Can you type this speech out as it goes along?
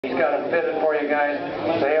He's got them fitted for you guys.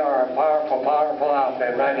 They are a powerful, powerful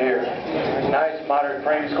outfit right here. Nice moderate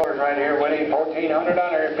frame scores right here. Winning $1,400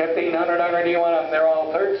 or $1,500. Do you want them? They're all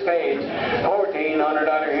third stage.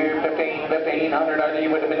 $1,400 here, $1,500. You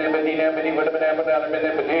would have been $1,500. Would have been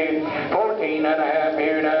 $1,500. 14 and a half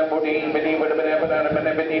here now. 14, would have been $1,500. Would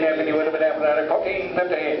have been $1,500. 14,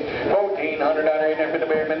 50. $1,400 in $1,500.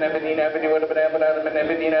 Would have been $1,500.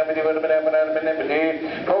 Would have been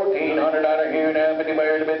 $1,500 here now.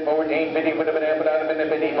 14, 50 would have been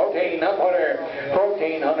 $1,500. 14 now quarter.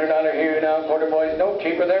 $1,400 here now quarter, boys. No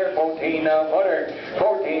cheaper there. 14 now quarter.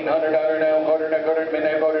 $1,400 now quarter. Now quarter.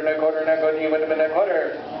 Now quarter. Now quarter. You would have been a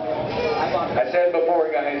quarter. I said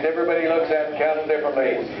before, guys, everybody looks at cattle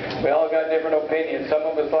differently. We all got different opinions. Some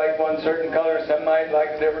of us like one certain color, some might like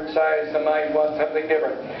a different size, some might want something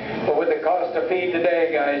different. But with the cost of feed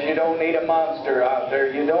today, guys, you don't need a monster out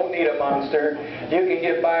there. You don't need a monster. You can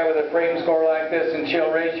get by with a frame score like this and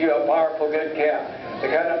she'll raise you a powerful good calf. The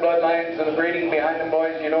kind of bloodlines and the breeding behind them,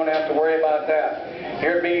 boys, you don't have to worry about that.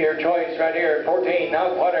 Here'd be your choice right here. 14,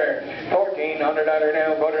 now quarter. $1,400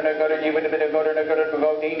 now, quarter, now quarter. You would have been a quarter, now quarter.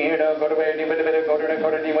 14 here, now quarter. You would have been a quarter, now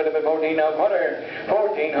quarter. You would have been 14, now quarter.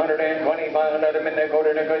 $1,425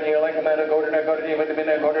 quarter, now quarter. You like them at a quarter, now quarter. You would have been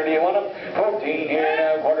a quarter. Do you want them? 14 here,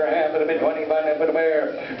 now quarter. Half would have been 25, now put them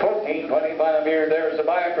here. 14.25 here. There's the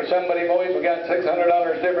buy for somebody, boys. We got $600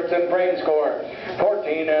 difference in frame score.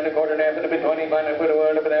 14 and a quarter, now would have been 25, now put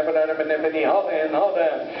them here. Hold in, hold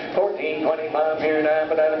on. 14.25 here, now.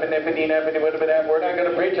 We're not going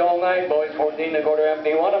to preach all night, boys. 14 and a quarter after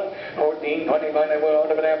you want them. 14, 25,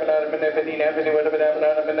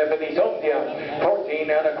 14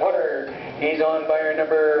 and a quarter. He's on buyer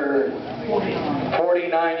number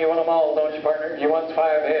 49. You want them all, don't you, partner? You want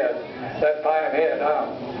 5 head. That's 5 head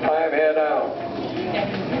out. 5 head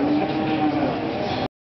out.